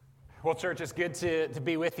Well, church, it's good to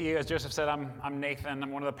be with you. As Joseph said, I'm Nathan.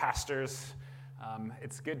 I'm one of the pastors.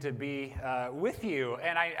 It's good to be with you.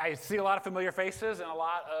 And I see a lot of familiar faces and a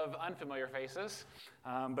lot of unfamiliar faces,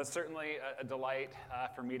 but certainly a delight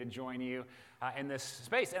for me to join you in this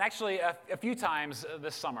space. And actually, a few times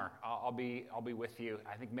this summer, I'll be with you.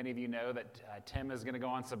 I think many of you know that Tim is going to go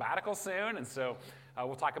on sabbatical soon, and so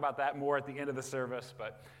we'll talk about that more at the end of the service,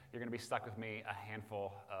 but you're going to be stuck with me a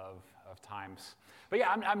handful of times. But yeah,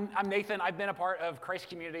 I'm Nathan. I've been a part of Christ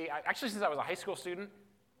Community actually since I was a high school student.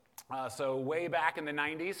 So way back in the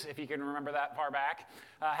 90s, if you can remember that far back.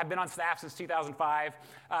 Have been on staff since 2005.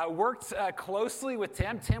 Worked closely with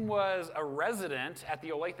Tim. Tim was a resident at the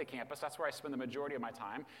Olathe campus. That's where I spend the majority of my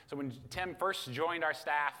time. So when Tim first joined our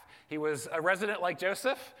staff, he was a resident like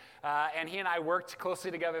Joseph, and he and I worked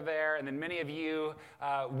closely together there. And then many of you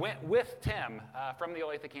went with Tim from the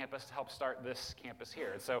Olathe campus to help start this campus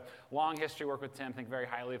here. And so long history work with Tim. Think very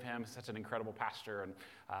highly of him. Such an incredible pastor and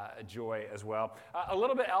a joy as well. A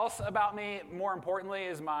little bit else about me, more importantly,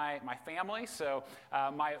 is my family. So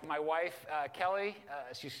my wife, Kelly,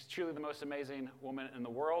 she's truly the most amazing woman in the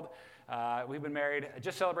world. We've been married,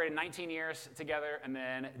 just celebrated 19 years together, and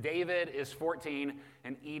then David is 14,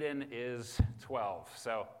 and Eden is 12.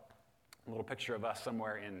 So a little picture of us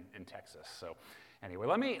somewhere in Texas. So anyway,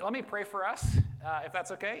 let me pray for us, if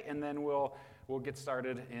that's okay, and then we'll get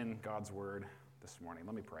started in God's word this morning.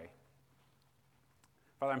 Let me pray.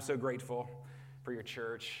 Father, I'm so grateful for your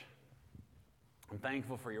church. I'm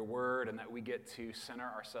thankful for your word and that we get to center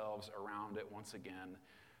ourselves around it once again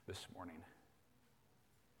this morning.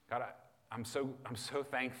 God, I'm so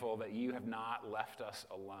thankful that you have not left us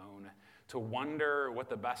alone to wonder what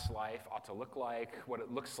the best life ought to look like, what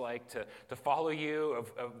it looks like to follow you,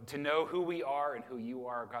 to know who we are and who you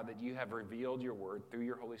are. God, that you have revealed your word through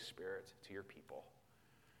your Holy Spirit to your people.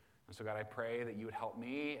 And so, God, I pray that you would help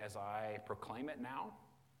me as I proclaim it now.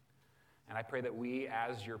 And I pray that we,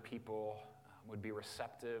 as your people, would be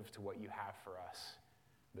receptive to what you have for us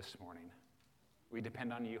this morning. We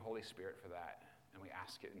depend on you, Holy Spirit, for that, and we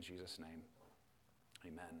ask it in Jesus' name.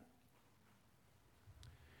 Amen.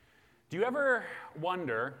 Do you ever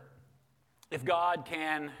wonder if God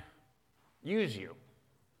can use you?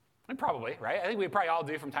 I mean, probably, right? I think we probably all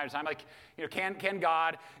do from time to time. Like, can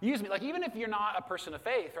God use me? Like, even if you're not a person of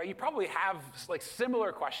faith, right? You probably have like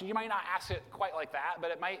similar questions. You might not ask it quite like that,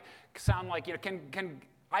 but it might sound like, can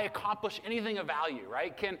I accomplish anything of value,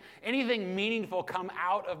 right? Can anything meaningful come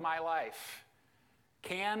out of my life?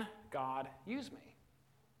 Can God use me?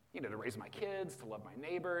 To raise my kids, to love my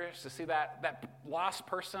neighbors, to see that lost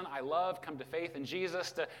person I love come to faith in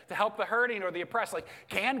Jesus, to help the hurting or the oppressed. Like,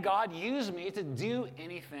 can God use me to do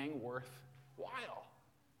anything worthwhile?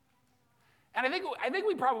 And I think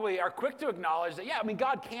we probably are quick to acknowledge that,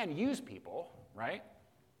 God can use people, right?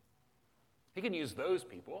 He can use those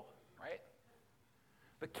people, right?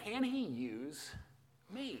 But can he use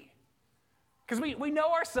me? Because we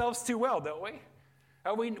know ourselves too well, don't we?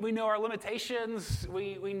 We know our limitations.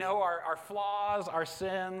 We know our flaws, our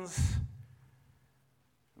sins.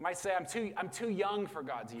 We might say, I'm too young for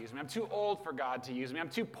God to use me. I'm too old for God to use me. I'm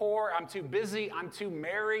too poor. I'm too busy. I'm too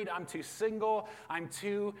married. I'm too single. I'm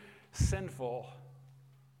too sinful.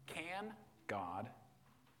 Can God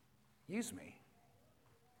use me?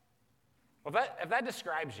 Well, if that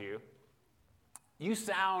describes you, you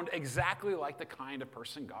sound exactly like the kind of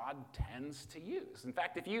person God tends to use. In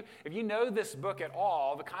fact, if you know this book at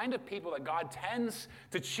all, the kind of people that God tends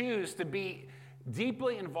to choose to be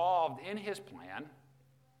deeply involved in his plan,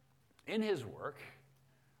 in his work,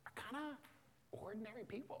 are kind of ordinary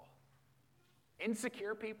people.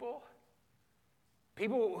 Insecure people.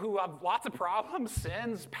 People who have lots of problems,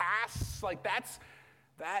 sins, pasts. Like that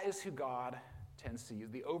is who God tends to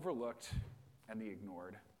use, the overlooked and the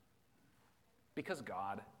ignored. Because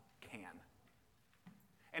God can.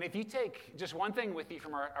 And if you take just one thing with you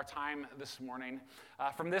from our time this morning,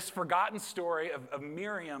 from this forgotten story of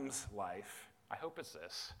Miriam's life, I hope it's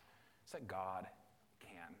this. It's that God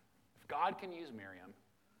can. If God can use Miriam,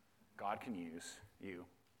 God can use you.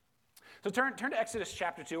 So turn to Exodus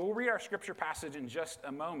chapter 2. We'll read our scripture passage in just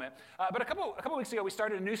a moment. But a couple weeks ago, we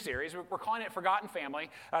started a new series. We're calling it Forgotten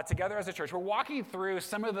Family, together as a church. We're walking through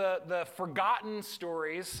some of the forgotten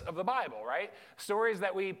stories of the Bible, right? Stories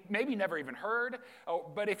that we maybe never even heard,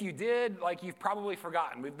 but if you did, like you've probably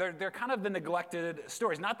forgotten. They're kind of the neglected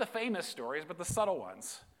stories, not the famous stories, but the subtle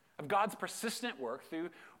ones of God's persistent work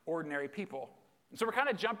through ordinary people. So we're kind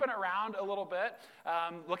of jumping around a little bit,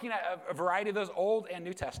 looking at a variety of those Old and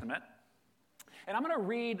New Testament. And I'm going to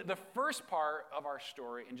read the first part of our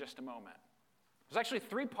story in just a moment. There's actually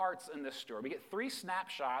three parts in this story. We get three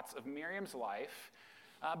snapshots of Miriam's life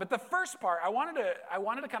But the first part, I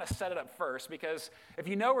wanted to kind of set it up first, because if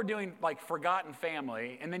you know we're doing like forgotten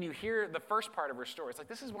family, and then you hear the first part of her story, it's like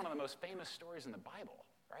this is one of the most famous stories in the Bible,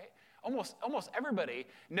 right? Almost everybody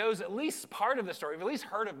knows at least part of the story. We've at least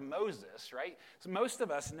heard of Moses, right? So most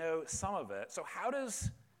of us know some of it. So how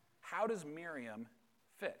does Miriam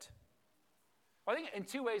fit? Well, I think in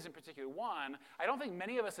two ways in particular. One, I don't think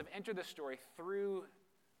many of us have entered this story through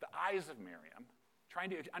the eyes of Miriam, trying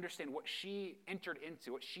to understand what she entered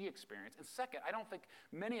into, what she experienced. And second, I don't think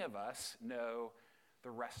many of us know the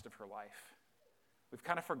rest of her life. We've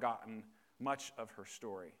kind of forgotten much of her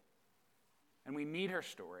story. And we need her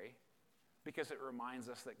story because it reminds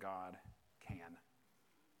us that God can.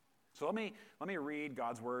 So let me read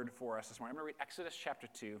God's word for us this morning. I'm going to read Exodus chapter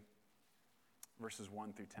 2, verses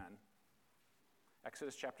 1 through 10.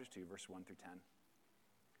 Exodus chapter 2, verse 1 through 10.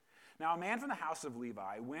 Now a man from the house of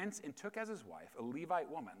Levi went and took as his wife a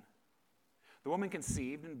Levite woman. The woman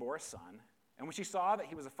conceived and bore a son, and when she saw that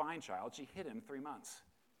he was a fine child, she hid him 3 months.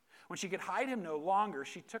 When she could hide him no longer,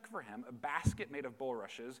 she took for him a basket made of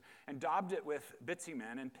bulrushes and daubed it with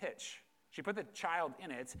bitumen and pitch. She put the child in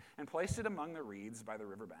it and placed it among the reeds by the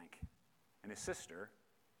riverbank. And his sister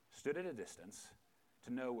stood at a distance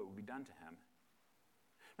to know what would be done to him.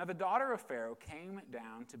 Now the daughter of Pharaoh came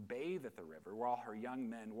down to bathe at the river while her young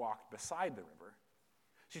men walked beside the river.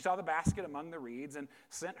 She saw the basket among the reeds and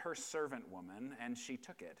sent her servant woman, and she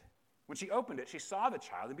took it. When she opened it, she saw the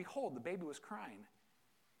child, and behold, the baby was crying.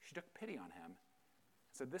 She took pity on him and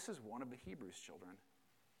said, "This is one of the Hebrews' children."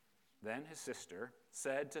 Then his sister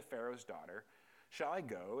said to Pharaoh's daughter, "Shall I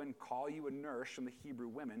go and call you a nurse from the Hebrew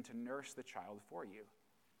women to nurse the child for you?"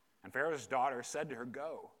 And Pharaoh's daughter said to her,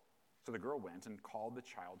 "Go." So the girl went and called the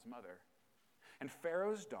child's mother. And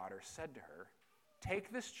Pharaoh's daughter said to her, "Take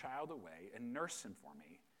this child away and nurse him for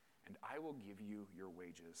me, and I will give you your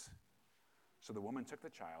wages." So the woman took the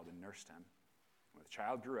child and nursed him. When the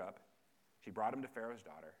child grew up, she brought him to Pharaoh's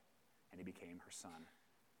daughter, and he became her son.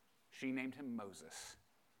 She named him Moses,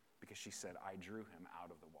 because she said, "I drew him out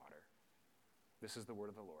of the water." This is the word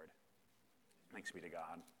of the Lord. Thanks be to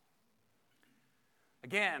God.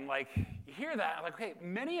 Again, you hear that, okay,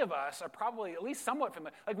 many of us are probably at least somewhat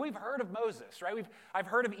familiar. We've heard of Moses, right? I've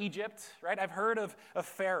heard of Egypt, right? I've heard of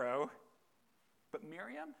Pharaoh. But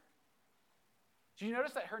Miriam? Did you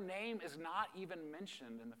notice that her name is not even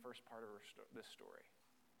mentioned in the first part of this story?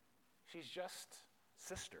 She's just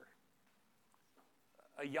sister.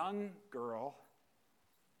 A young girl,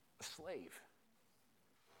 a slave.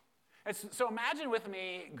 And so imagine with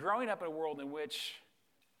me growing up in a world in which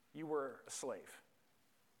you were a slave.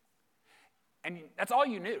 And that's all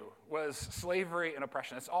you knew was slavery and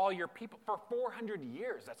oppression. That's all your people, for 400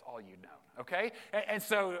 years, that's all you'd known, okay? And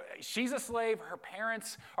so she's a slave, her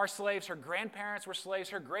parents are slaves, her grandparents were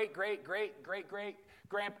slaves, her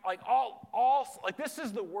great-great-great-great-great-grand, this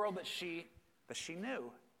is the world that she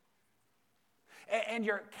knew. And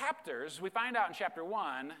your captors, we find out in chapter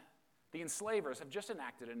 1, the enslavers have just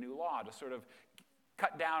enacted a new law to sort of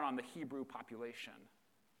cut down on the Hebrew population.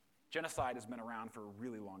 Genocide has been around for a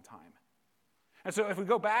really long time. And so if we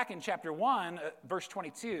go back in chapter 1, verse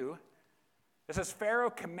 22, it says, Pharaoh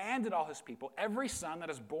commanded all his people, "Every son that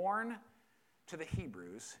is born to the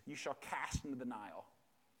Hebrews you shall cast into the Nile,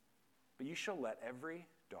 but you shall let every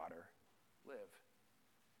daughter live."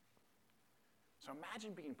 So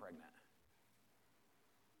imagine being pregnant.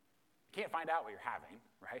 You can't find out what you're having,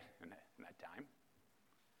 right, in that time.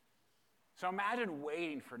 So imagine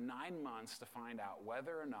waiting for 9 months to find out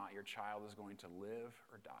whether or not your child is going to live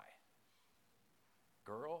or die.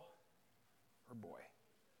 Girl or boy?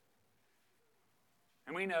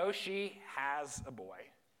 And we know she has a boy.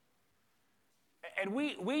 And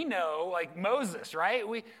we know, like Moses, right?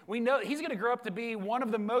 We know he's going to grow up to be one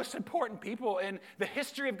of the most important people in the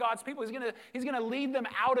history of God's people. He's going to lead them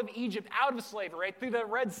out of Egypt, out of slavery, right? Through the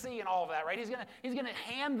Red Sea and all of that, right? He's going to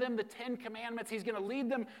hand them the 10 Commandments. He's going to lead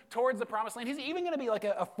them towards the Promised Land. He's even going to be like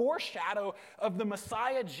a foreshadow of the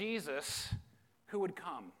Messiah Jesus who would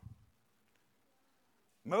come.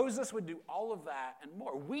 Moses would do all of that and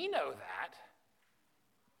more. We know that.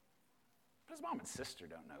 But his mom and sister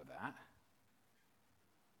don't know that.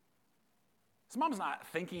 His mom's not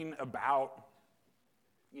thinking about,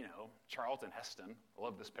 Charlton Heston. I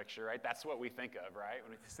love this picture, right? That's what we think of, right?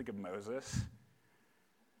 When we think of Moses.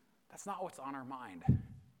 That's not what's on her mind.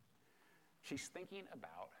 She's thinking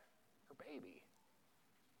about her baby.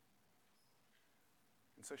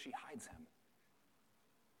 And so she hides him.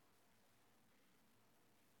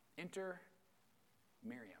 Enter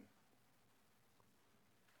Miriam.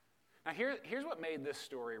 Now here's what made this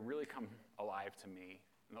story really come alive to me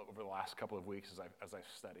over the last couple of weeks as I've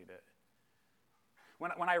studied it.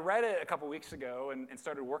 When I read it a couple weeks ago and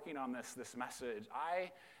started working on this message,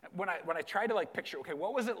 when I tried to like picture, okay,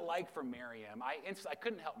 what was it like for Miriam? I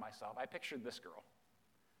couldn't help myself. I pictured this girl.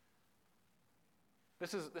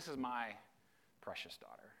 This is my precious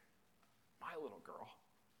daughter, my little girl.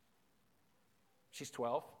 She's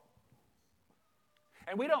 12.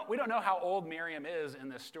 And we don't know how old Miriam is in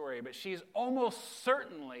this story, but she's almost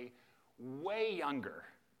certainly way younger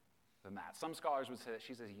than that. Some scholars would say that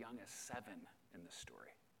she's as young as 7 in this story.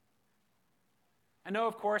 And no,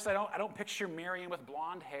 of course, I don't picture Miriam with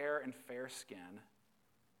blonde hair and fair skin,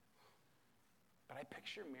 but I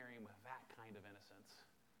picture Miriam with that kind of innocence.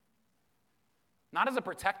 Not as a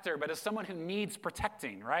protector, but as someone who needs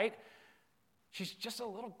protecting, right? She's just a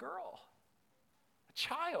little girl, a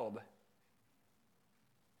child.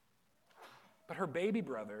 But her baby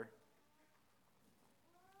brother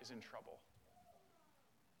is in trouble.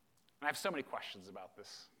 And I have so many questions about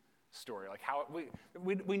this story. Like how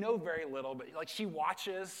we know very little, but like she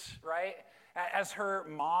watches, right? As her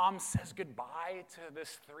mom says goodbye to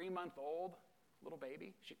this 3-month-old little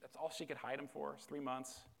baby. That's all she could hide him for, is 3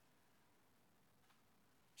 months.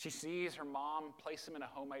 She sees her mom place him in a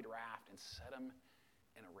homemade raft and set him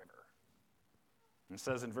in a river. And it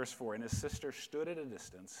says in verse 4, and his sister stood at a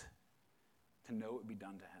distance to know what would be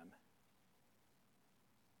done to him.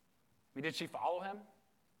 I mean, did she follow him?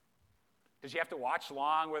 Did she have to watch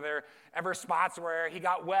long? Were there ever spots where he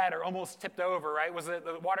got wet or almost tipped over, right? Was it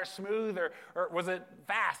the water smooth or was it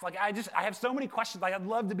fast? Like I have so many questions. Like I'd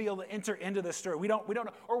love to be able to enter into this story. We don't know.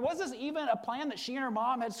 Or was this even a plan that she and her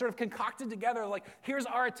mom had sort of concocted together? Like here's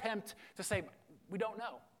our attempt to say, we don't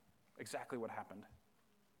know exactly what happened.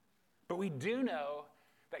 But we do know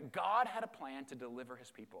that God had a plan to deliver his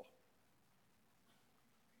people.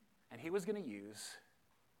 And he was going to use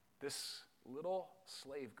this little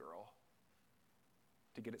slave girl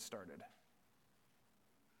to get it started.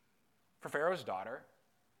 For Pharaoh's daughter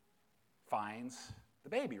finds the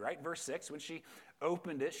baby, right? Verse 6, when she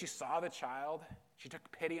opened it, she saw the child. She took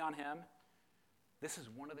pity on him. This is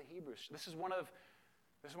one of the Hebrews. This is one of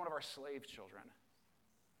our slave children.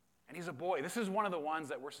 And he's a boy. This is one of the ones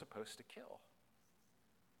that we're supposed to kill.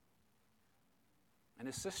 And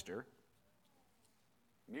his sister,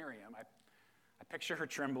 Miriam, I picture her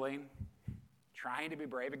trembling, trying to be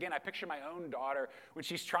brave. Again, I picture my own daughter when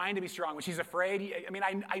she's trying to be strong, when she's afraid. I mean,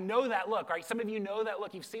 I know that look, right? Some of you know that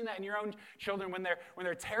look. You've seen that in your own children when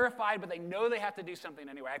they're terrified, but they know they have to do something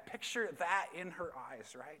anyway. I picture that in her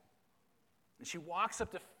eyes, right? And she walks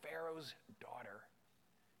up to Pharaoh's daughter.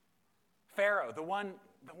 Pharaoh, the one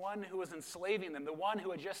who was enslaving them, the one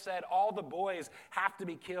who had just said all the boys have to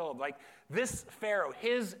be killed. Like this Pharaoh,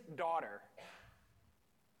 his daughter.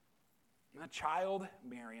 And the child,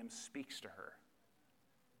 Miriam, speaks to her.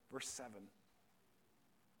 Verse 7.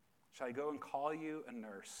 Shall I go and call you a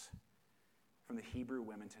nurse from the Hebrew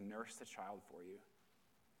women to nurse the child for you?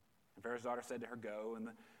 And Pharaoh's daughter said to her, go. And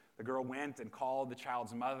the girl went and called the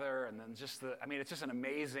child's mother. And then it's just an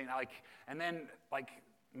amazing, and then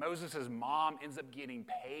Moses' mom ends up getting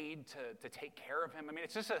paid to take care of him. I mean,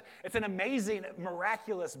 it's an amazing,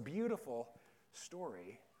 miraculous, beautiful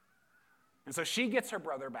story. And so she gets her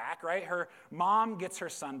brother back, right? Her mom gets her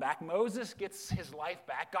son back. Moses gets his life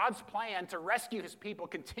back. God's plan to rescue his people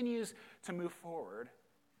continues to move forward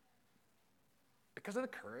because of the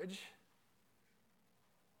courage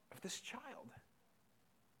of this child.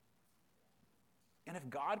 And if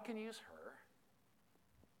God can use her,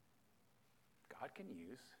 God can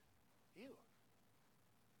use you.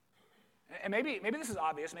 And maybe this is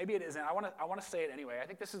obvious, maybe it isn't. I want to say it anyway. I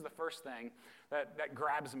think this is the first thing that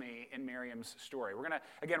grabs me in Miriam's story. We're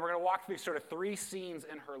gonna walk through sort of 3 scenes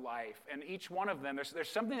in her life, and each one of them, there's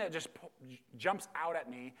something that just jumps out at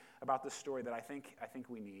me about this story that I think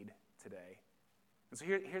we need today. And so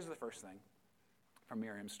here's the first thing from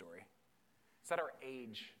Miriam's story. It's that our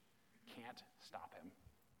age can't stop him.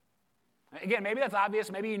 Again, maybe that's obvious.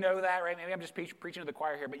 Maybe you know that, right? Maybe I'm just preaching to the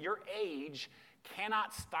choir here. But your age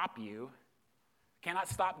cannot stop you, cannot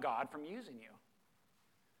stop God from using you.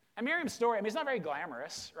 And Miriam's story, it's not very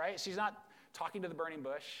glamorous, right? She's not talking to the burning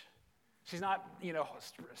bush. She's not,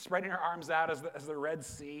 spreading her arms out as the Red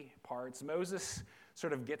Sea parts. Moses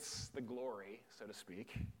sort of gets the glory, so to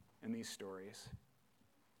speak, in these stories.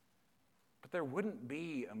 But there wouldn't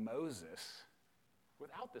be a Moses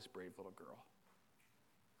without this brave little girl.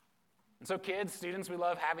 And so kids, students, we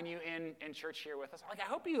love having you in church here with us. I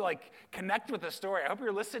hope you connect with this story. I hope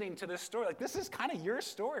you're listening to this story. This is kind of your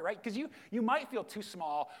story, right? Because you might feel too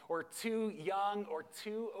small or too young or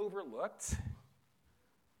too overlooked.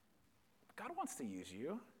 God wants to use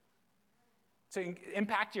you. to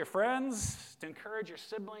impact your friends, to encourage your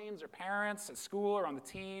siblings or parents at school or on the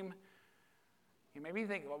team. You maybe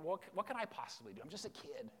think, well, what can I possibly do? I'm just a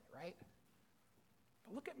kid, right?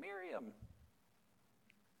 But look at Miriam.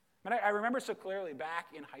 I remember so clearly back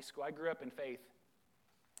in high school. I grew up in faith,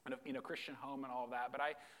 in a Christian home and all of that. But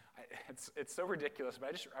it's so ridiculous.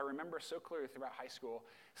 But I remember so clearly throughout high school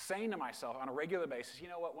saying to myself on a regular basis, you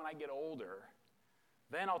know what? When I get older,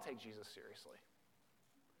 then I'll take Jesus seriously.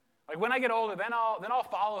 Like when I get older, then I'll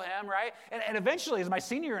follow him, right? And eventually, as my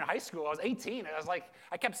senior year in high school, I was 18, and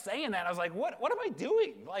I kept saying that. I was like, what am I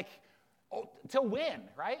doing? Like, till when,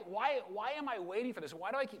 right? Why am I waiting for this?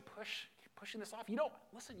 Why do I keep pushing this off? You don't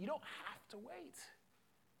have to wait.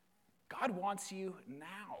 God wants you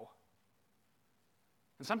now.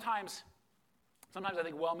 And sometimes I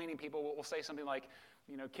think well-meaning people will say something like,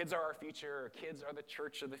 kids are our future, or kids are the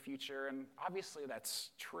church of the future, and obviously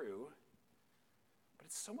that's true. But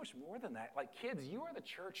it's so much more than that. Like, kids, you are the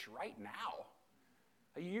church right now.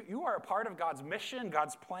 You are a part of God's mission,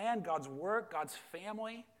 God's plan, God's work, God's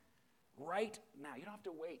family right now. You don't have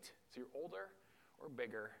to wait till you're older or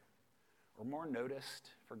bigger or more noticed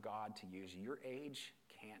for God to use you. Your age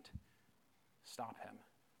can't stop him.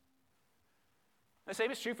 The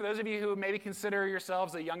same is true for those of you who maybe consider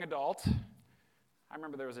yourselves a young adult. I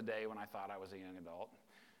remember there was a day when I thought I was a young adult.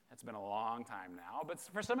 It's been a long time now. But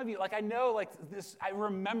for some of you, I know this, I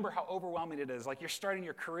remember how overwhelming it is. You're starting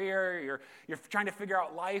your career, you're trying to figure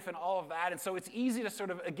out life and all of that. And so it's easy to sort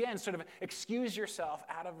of excuse yourself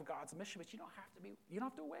out of God's mission, but you don't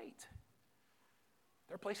have to wait.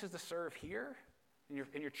 There are places to serve here,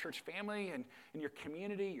 in your church family, and in your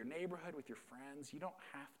community, your neighborhood, with your friends. You don't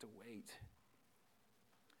have to wait.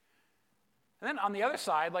 And then on the other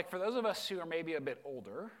side, for those of us who are maybe a bit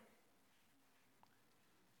older,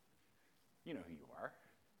 you know who you are.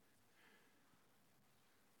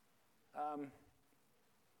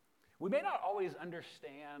 We may not always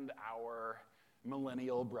understand our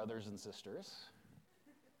millennial brothers and sisters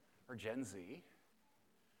or Gen Z,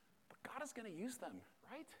 but God is going to use them,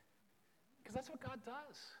 right? Because that's what God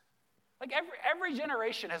does. Every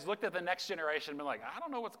generation has looked at the next generation and been like, I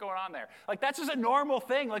don't know what's going on there. That's just a normal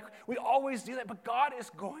thing. We always do that, but God is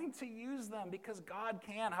going to use them because God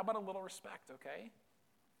can. How about a little respect, okay?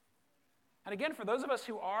 And again, for those of us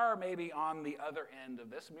who are maybe on the other end of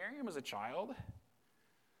this, Miriam is a child.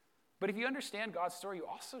 But if you understand God's story, you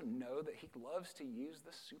also know that he loves to use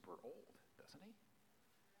the super old, doesn't he?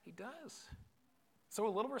 He does. So a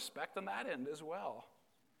little respect on that end as well.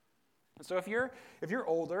 And so if you're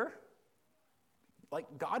older,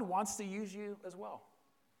 God wants to use you as well,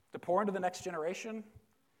 to pour into the next generation,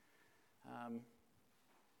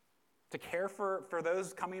 to care for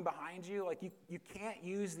those coming behind you. You can't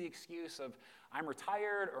use the excuse of, I'm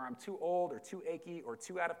retired, or I'm too old, or too achy, or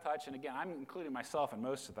too out of touch. And again, I'm including myself in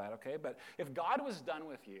most of that, okay? But if God was done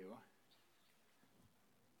with you,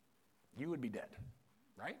 you would be dead,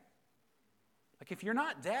 right? If you're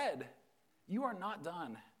not dead, you are not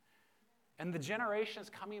done. And the generations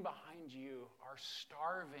coming behind you are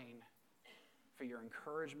starving for your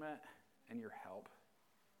encouragement and your help.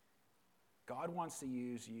 God wants to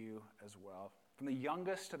use you as well. From the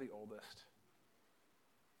youngest to the oldest,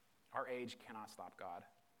 our age cannot stop God.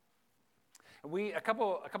 And a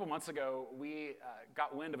couple months ago, we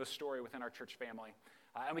got wind of a story within our church family,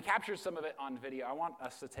 and we captured some of it on video. I want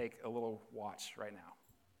us to take a little watch right now.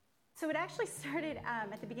 So it actually started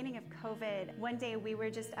at the beginning of COVID. One day we were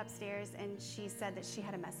just upstairs and she said that she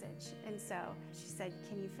had a message. And so she said,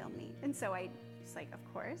 can you film me? And so I was like, of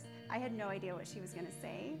course. I had no idea what she was going to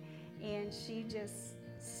say. And she just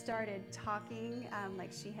started talking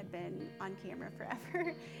like she had been on camera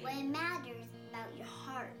forever. Well, it matters about your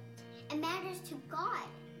heart. It matters to God.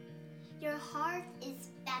 Your heart is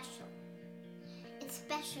special. It's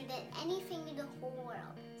special than anything in the whole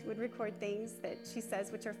world. Would record things that she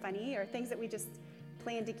says which are funny, or things that we just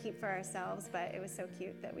planned to keep for ourselves, but it was so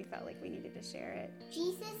cute that we felt like we needed to share it.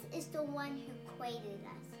 Jesus is the one who created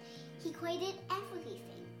us. He created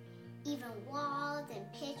everything, even walls and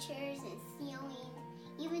pictures and ceilings,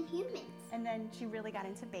 even humans. And then she really got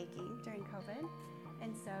into baking during COVID,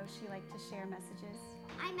 and so she liked to share messages.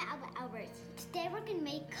 I'm Albert. Today we're gonna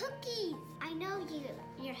make cookies. I know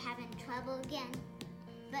you're having trouble again,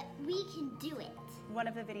 but we can do it. One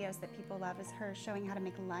of the videos that people love is her showing how to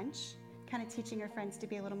make lunch, kind of teaching her friends to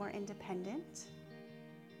be a little more independent.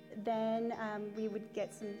 Then we would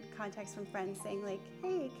get some contacts from friends saying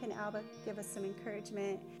hey, can Alba give us some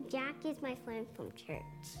encouragement? Jack is my friend from church.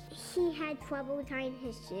 He had trouble tying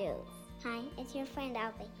his shoes. Hi, it's your friend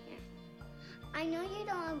Alba here. I know you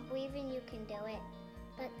don't believe in you can do it,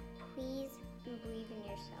 but please believe in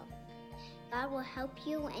yourself. God will help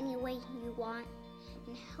you any way you want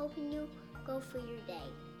and helping you go for your day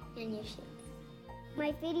and your shift.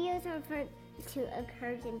 My videos are to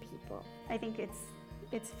encouraging people. I think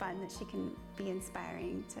it's fun that she can be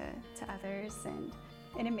inspiring to others, and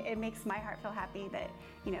it makes my heart feel happy that,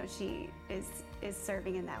 you know, she is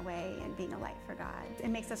serving in that way and being a light for God. It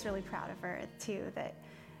makes us really proud of her too, that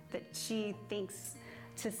she thinks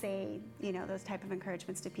to say, you know, those type of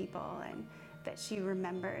encouragements to people, and that she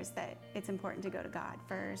remembers that it's important to go to God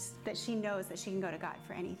first, that she knows that she can go to God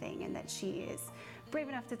for anything, and that she is brave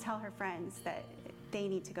enough to tell her friends that they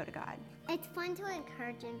need to go to God. It's fun to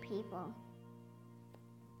encourage people.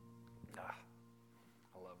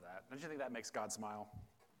 I love that. Don't you think that makes God smile?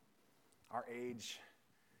 Our age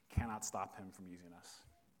cannot stop him from using us.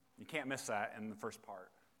 You can't miss that in the first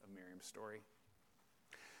part of Miriam's story.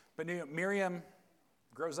 But Miriam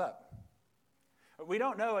grows up. We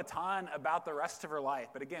don't know a ton about the rest of her life,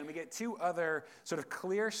 but again, we get two other sort of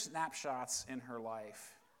clear snapshots in her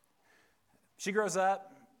life. She grows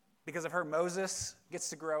up. Because of her, Moses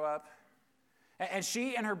gets to grow up. And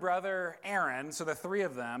she and her brother Aaron, so the three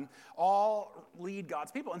of them, all lead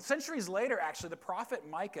God's people. And centuries later, actually, the prophet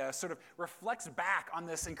Micah sort of reflects back on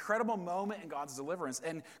this incredible moment in God's deliverance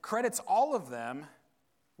and credits all of them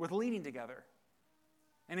with leading together.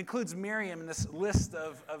 And includes Miriam in this list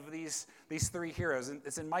of these three heroes. And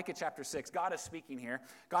it's in Micah chapter 6. God is speaking here.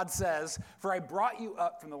 God says, "For I brought you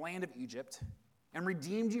up from the land of Egypt and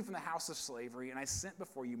redeemed you from the house of slavery, and I sent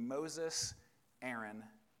before you Moses, Aaron,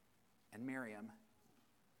 and Miriam."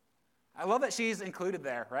 I love that she's included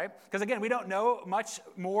there, right? Because again, we don't know much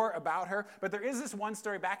more about her, but there is this one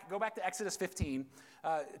story go back to Exodus 15,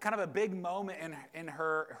 kind of a big moment in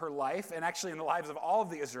her life, and actually in the lives of all of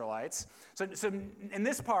the Israelites. So in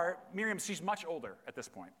this part, Miriam, she's much older at this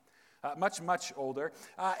point, much older,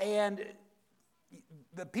 and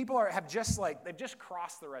the people they've just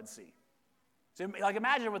crossed the Red Sea. So,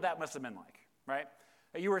 imagine what that must have been like, right?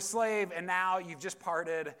 You were a slave, and now you've just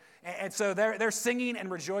parted. And so they're singing and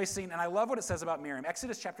rejoicing. And I love what it says about Miriam.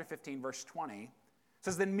 Exodus chapter 15, verse 20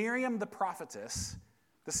 says, "Then Miriam the prophetess,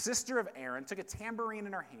 the sister of Aaron, took a tambourine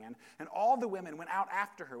in her hand, and all the women went out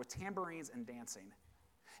after her with tambourines and dancing.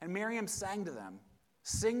 And Miriam sang to them,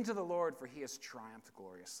 'Sing to the Lord, for he has triumphed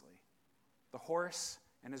gloriously. The horse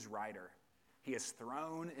and his rider he has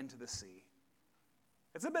thrown into the sea.'"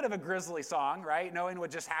 It's a bit of a grisly song, right? Knowing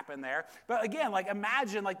what just happened there. But again,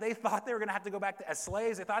 imagine, they thought they were going to have to go back as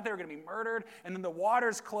slaves. They thought they were going to be murdered. And then the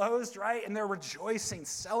waters closed, right? And they're rejoicing,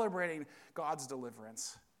 celebrating God's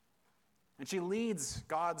deliverance. And she leads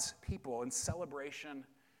God's people in celebration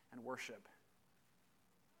and worship.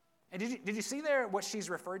 And did you see there what she's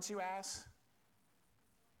referred to as?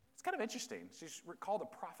 It's kind of interesting. She's called a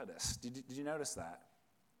prophetess. Did you notice that?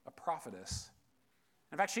 A prophetess.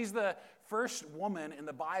 In fact, she's the first woman in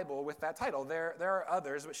the Bible with that title. There are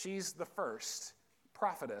others, but she's the first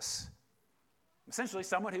prophetess. Essentially,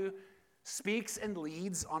 someone who speaks and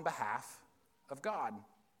leads on behalf of God.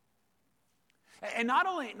 And not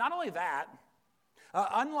only that,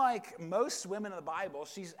 unlike most women in the Bible,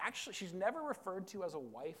 she's never referred to as a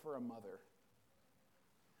wife or a mother.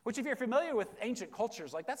 Which, if you're familiar with ancient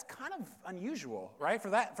cultures, that's kind of unusual, right? For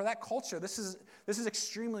that culture, this is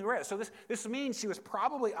extremely rare. So this means she was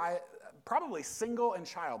probably single and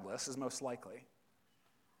childless, is most likely.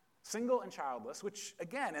 Single and childless, which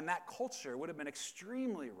again in that culture would have been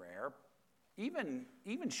extremely rare, even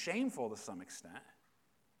shameful to some extent.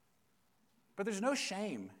 But there's no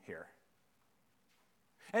shame here,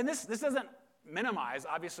 and this doesn't minimize,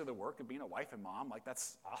 obviously, the work of being a wife and mom.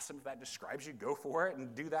 That's awesome. If that describes you, go for it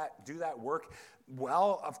and do that work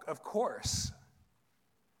well, of course.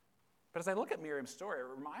 But as I look at Miriam's story, it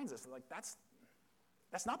reminds us that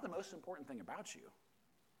that's not the most important thing about you.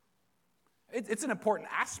 It's an important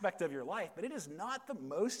aspect of your life, but it is not the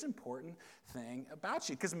most important thing about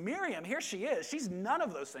you. Because Miriam, here she is. She's none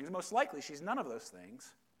of those things. Most likely, she's none of those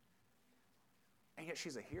things. And yet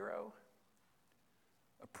she's a hero,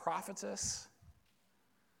 a prophetess,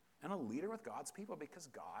 and a leader with God's people because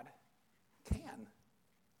God can.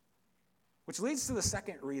 Which leads to the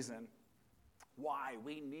second reason why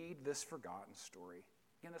we need this forgotten story.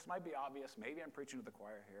 Again, this might be obvious. Maybe I'm preaching to the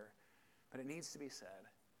choir here, but it needs to be said.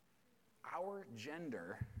 Our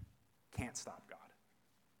gender can't stop God.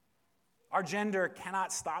 Our gender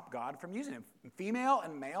cannot stop God from using him. Female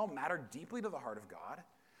and male matter deeply to the heart of God.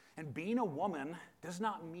 And being a woman does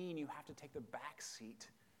not mean you have to take the back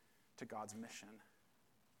seat to God's mission.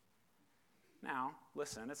 Now,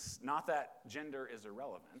 listen, it's not that gender is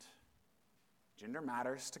irrelevant. Gender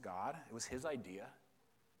matters to God. It was his idea.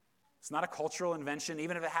 It's not a cultural invention,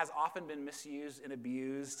 even if it has often been misused and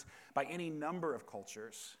abused by any number of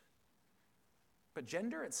cultures. But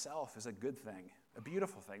gender itself is a good thing, a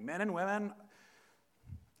beautiful thing. Men and women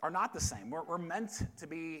are not the same. We're not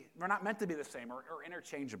meant to be the same or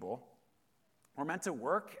interchangeable. We're meant to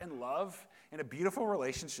work and love in a beautiful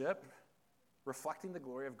relationship, reflecting the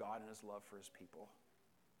glory of God and his love for his people.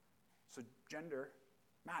 So gender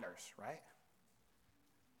matters, right?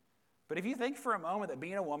 But if you think for a moment that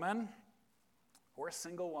being a woman, or a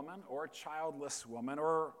single woman, or a childless woman,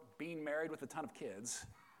 or being married with a ton of kids,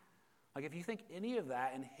 like if you think any of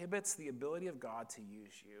that inhibits the ability of God to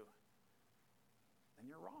use you, then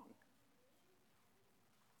you're wrong.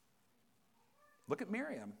 Look at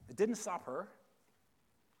Miriam. It didn't stop her,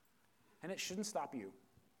 and it shouldn't stop you.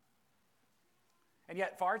 And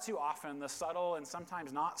yet, far too often, the subtle and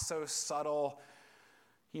sometimes not so subtle,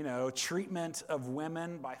 treatment of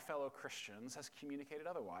women by fellow Christians has communicated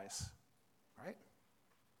otherwise, right?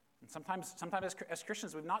 And sometimes as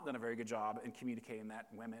Christians, we've not done a very good job in communicating that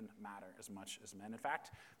women matter as much as men. In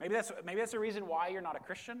fact, maybe that's the reason why you're not a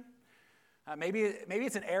Christian. Maybe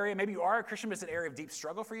it's an area, maybe you are a Christian, but it's an area of deep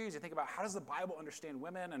struggle for you as you think about how does the Bible understand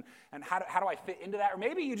women and how do I fit into that? Or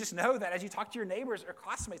maybe you just know that as you talk to your neighbors or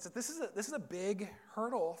classmates that this is a big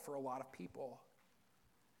hurdle for a lot of people.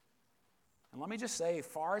 And let me just say,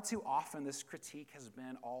 far too often this critique has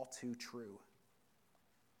been all too true.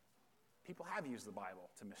 People have used the Bible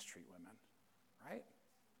to mistreat women, right?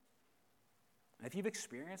 And if you've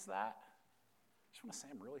experienced that, I just want to say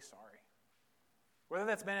I'm really sorry. Whether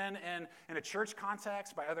that's been in a church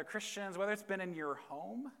context by other Christians, whether it's been in your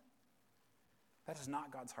home, that is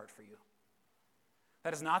not God's heart for you.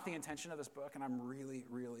 That is not the intention of this book, and I'm really,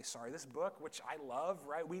 really sorry. This book, which I love,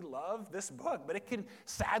 right? We love this book, but it can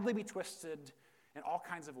sadly be twisted in all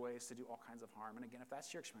kinds of ways to do all kinds of harm. And again, if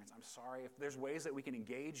that's your experience, I'm sorry. If there's ways that we can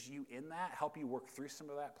engage you in that, help you work through some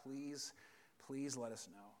of that, please let us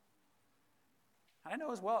know. And I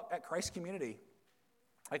know as well at Christ Community,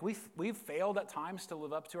 like we've failed at times to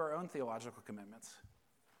live up to our own theological commitments.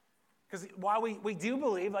 Because while we do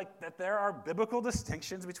believe that there are biblical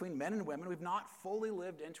distinctions between men and women, we've not fully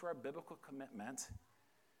lived into our biblical commitment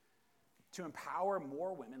to empower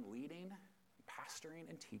more women leading, pastoring,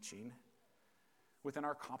 and teaching within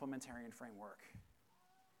our complementarian framework.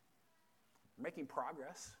 We're making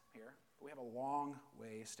progress here, but we have a long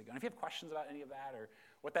ways to go. And if you have questions about any of that or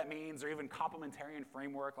what that means or even complementarian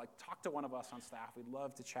framework, talk to one of us on staff. We'd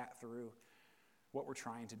love to chat through what we're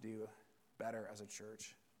trying to do better as a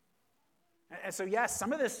church. And so, yes,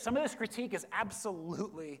 some of this critique is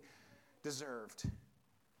absolutely deserved.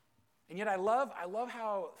 And yet I love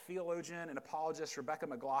how theologian and apologist Rebecca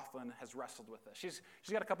McLaughlin has wrestled with this. She's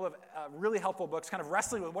got a couple of really helpful books kind of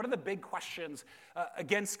wrestling with what are the big questions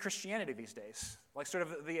against Christianity these days, like sort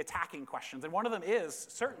of the attacking questions. And one of them is,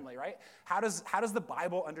 certainly, right, how does the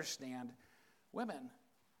Bible understand women?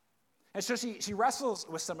 And so she wrestles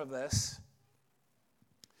with some of this.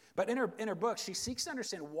 But in her book, she seeks to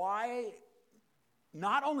understand why,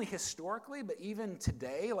 not only historically, but even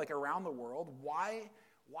today, around the world, why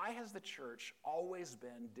has the church always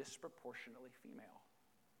been disproportionately female?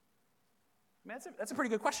 I mean, that's a pretty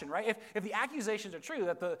good question, right? If the accusations are true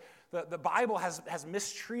that the Bible has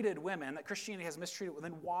mistreated women, that Christianity has mistreated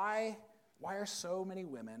women, then why are so many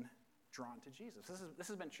women drawn to Jesus? This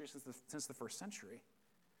has been true since the first century.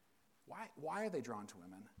 Why are they drawn to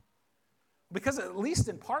women? Because at least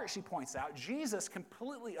in part, she points out, Jesus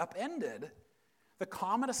completely upended the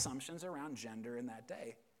common assumptions around gender in that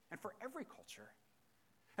day and for every culture.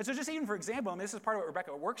 And so just even for example, and this is part of what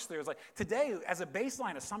Rebecca works through, is today as a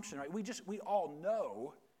baseline assumption, right, we all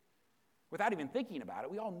know, without even thinking about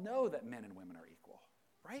it, we all know that men and women are equal,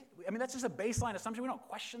 right? I mean, that's just a baseline assumption. We don't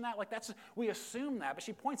question that. We assume that. But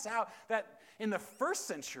she points out that in the first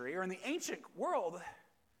century or in the ancient world,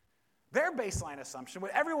 their baseline assumption,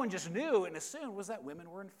 what everyone just knew and assumed, was that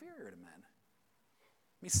women were inferior to men.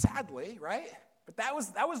 I mean, sadly, right? But that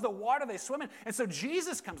was the water they swim in. And so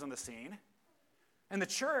Jesus comes on the scene in the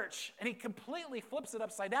church, and he completely flips it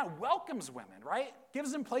upside down, welcomes women, right?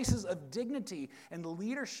 Gives them places of dignity and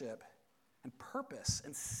leadership and purpose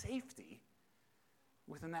and safety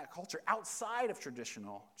within that culture, outside of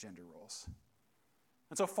traditional gender roles.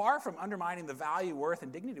 And so far from undermining the value, worth,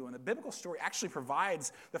 and dignity of women, the biblical story actually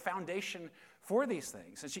provides the foundation for these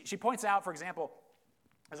things. And she points out, for example,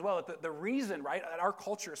 as well, that the reason, right, that our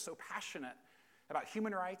culture is so passionate about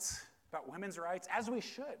human rights, about women's rights, as we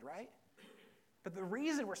should, right? But the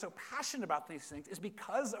reason we're so passionate about these things is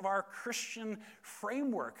because of our Christian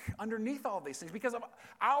framework underneath all of these things, because of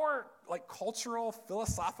our cultural,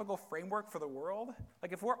 philosophical framework for the world.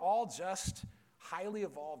 If we're all just highly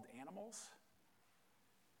evolved animals?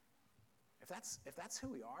 If that's who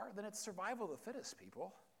we are, then it's survival of the fittest,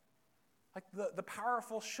 people. Like the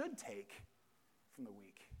powerful should take from the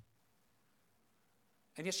weak.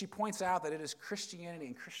 And yet she points out that it is Christianity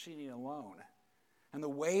and Christianity alone and the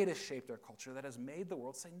way it has shaped our culture that has made the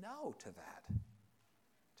world say no to that.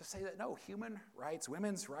 To say that no, human rights,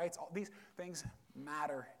 women's rights, all these things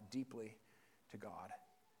matter deeply to God.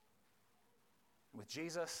 With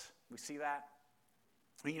Jesus, we see that.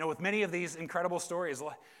 With many of these incredible stories,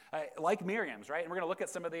 like Miriam's, right? And we're going to look at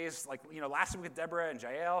some of these, like, last week with Deborah and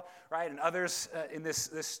Jael, right? And others in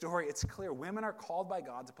this story. It's clear women are called by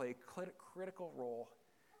God to play a critical role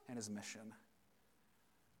in his mission.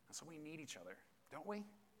 And so we need each other, don't we?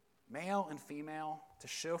 Male and female, to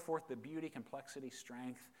show forth the beauty, complexity,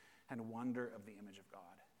 strength, and wonder of the image of God.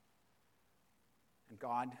 And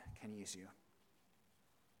God can use you.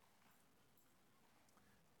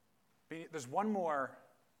 There's one more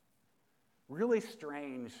really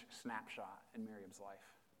strange snapshot in Miriam's life.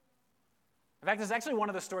 In fact, it's actually one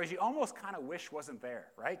of the stories you almost kind of wish wasn't there,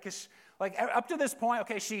 right? Because up to this point,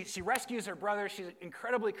 okay, she rescues her brother. She's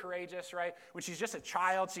incredibly courageous, right? When she's just a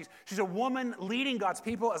child, she's a woman leading God's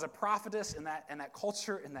people as a prophetess in that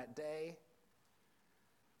culture, in that day.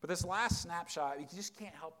 But this last snapshot, you just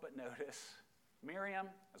can't help but notice Miriam,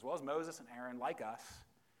 as well as Moses and Aaron, like us,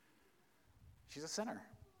 she's a sinner.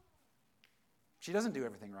 She doesn't do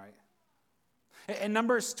everything right. In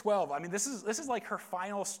Numbers 12, this is like her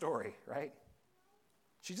final story, right?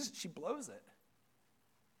 She blows it.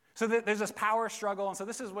 So there's this power struggle, and so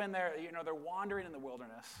this is when they're wandering in the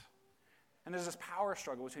wilderness. And there's this power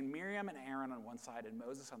struggle between Miriam and Aaron on one side and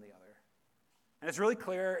Moses on the other. And it's really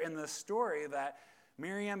clear in the story that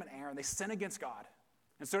Miriam and Aaron, they sin against God.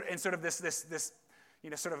 And sort of this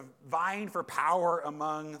sort of vying for power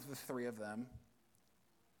among the three of them.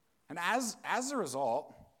 And as a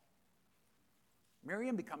result,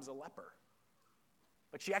 Miriam becomes a leper.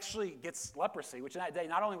 Like, she actually gets leprosy, which in that day,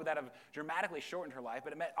 not only would that have dramatically shortened her life,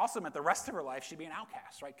 but it also meant the rest of her life she'd be an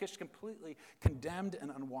outcast, right? Because she's completely condemned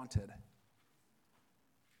and unwanted.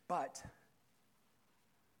 But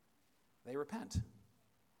they repent.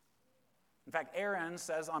 In fact, Aaron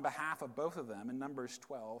says on behalf of both of them in Numbers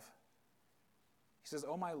 12, he says,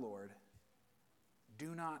 "Oh, my Lord,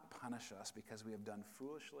 do not punish us because we have done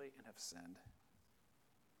foolishly and have sinned."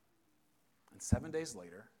 And 7 days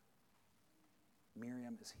later,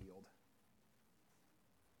 Miriam is healed.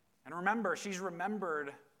 And remember, she's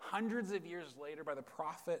remembered hundreds of years later by the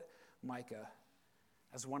prophet Micah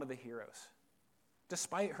as one of the heroes.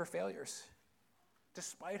 Despite her failures,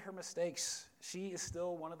 despite her mistakes, she is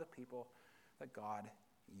still one of the people that God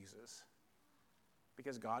uses.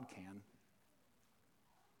 Because God can.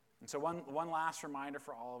 And so one last reminder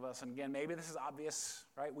for all of us, and again, maybe this is obvious,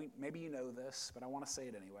 right? Maybe you know this, but I want to say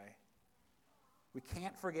it anyway. We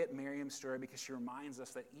can't forget Miriam's story because she reminds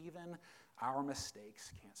us that even our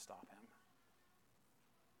mistakes can't stop him.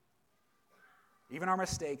 Even our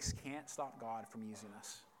mistakes can't stop God from using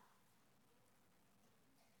us.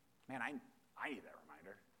 Man, I need that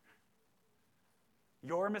reminder.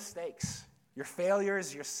 Your mistakes, your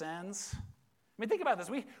failures, your sins. Think about this.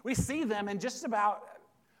 We see them in just about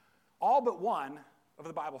all but one of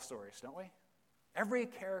the Bible stories, don't we? Every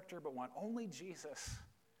character but one. Only Jesus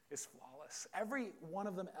is flawless. Every one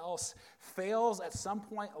of them else fails at some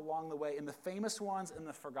point along the way, in the famous ones and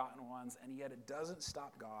the forgotten ones, and yet it doesn't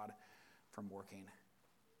stop God from working.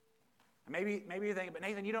 And maybe you're thinking, but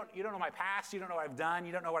Nathan, you don't know my past, you don't know what I've done,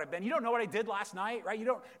 you don't know what I've been, you don't know what I did last night, right? You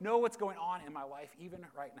don't know what's going on in my life, even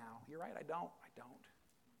right now. You're right, I don't.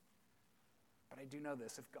 But I do know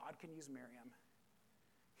this: if God can use Miriam,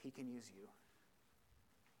 he can use you.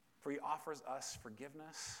 For he offers us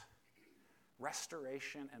forgiveness,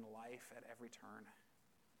 restoration, and life at every turn.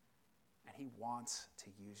 And he wants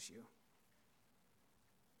to use you.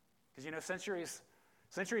 Because,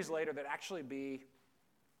 centuries later, there'd actually be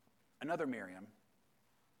another Miriam.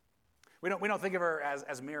 We don't think of her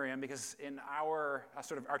as Miriam because in our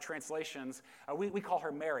our translations, we call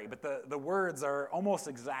her Mary, but the words are almost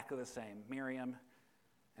exactly the same: Miriam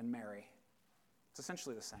and Mary. It's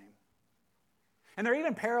essentially the same. And there are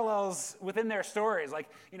even parallels within their stories, like,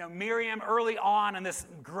 Miriam early on in this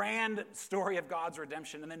grand story of God's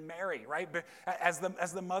redemption, and then Mary, right, as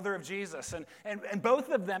the mother of Jesus. And both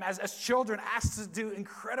of them, as children, asked to do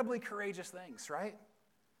incredibly courageous things, right?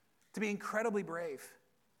 To be incredibly brave.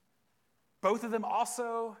 Both of them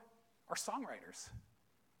also are songwriters,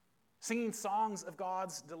 singing songs of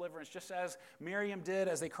God's deliverance, just as Miriam did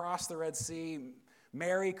as they crossed the Red Sea.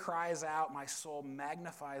 Mary cries out, "My soul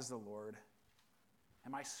magnifies the Lord,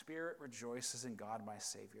 and my spirit rejoices in God my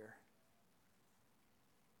Savior."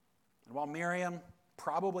 And while Miriam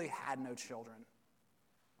probably had no children,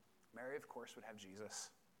 Mary, of course, would have Jesus.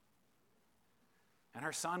 And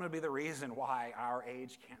her son would be the reason why our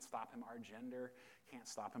age can't stop him, our gender can't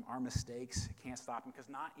stop him, our mistakes can't stop him, because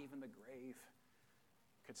not even the grave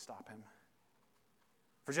could stop him.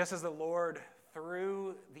 For just as the Lord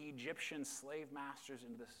threw the Egyptian slave masters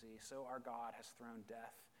into the sea, so our God has thrown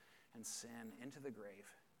death and sin into the grave.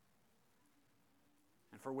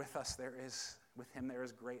 And for with him there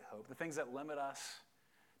is great hope. The things that limit us,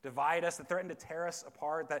 divide us, that threaten to tear us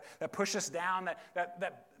apart, that push us down,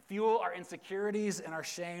 that fuel our insecurities and our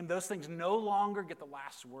shame, those things no longer get the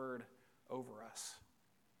last word over us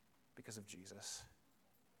because of Jesus.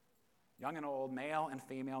 Young and old, male and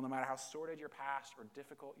female, no matter how sordid your past or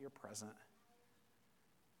difficult your present,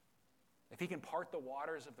 if he can part the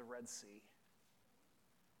waters of the Red Sea,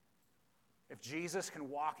 if Jesus can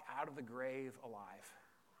walk out of the grave alive,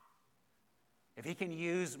 if he can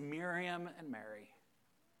use Miriam and Mary,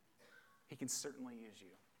 he can certainly use you.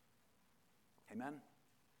 Amen?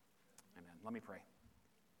 Amen. Let me pray.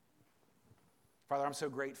 Father, I'm so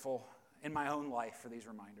grateful in my own life for these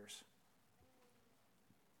reminders.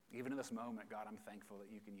 Even in this moment, God, I'm thankful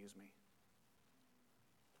that you can use me.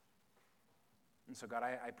 And so, God,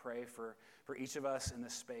 I pray for each of us in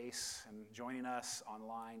this space and joining us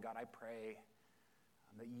online. God, I pray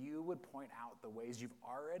that you would point out the ways you've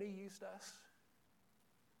already used us,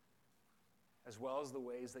 as well as the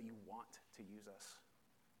ways that you want to use us.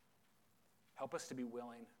 Help us to be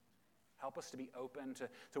willing. Help us to be open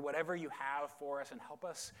to whatever you have for us, and help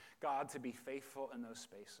us, God, to be faithful in those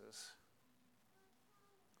spaces,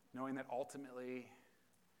 knowing that ultimately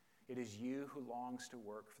it is you who longs to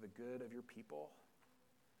work for the good of your people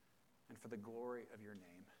and for the glory of your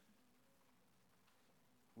name.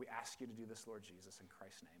 We ask you to do this, Lord Jesus, in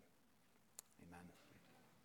Christ's name. Amen.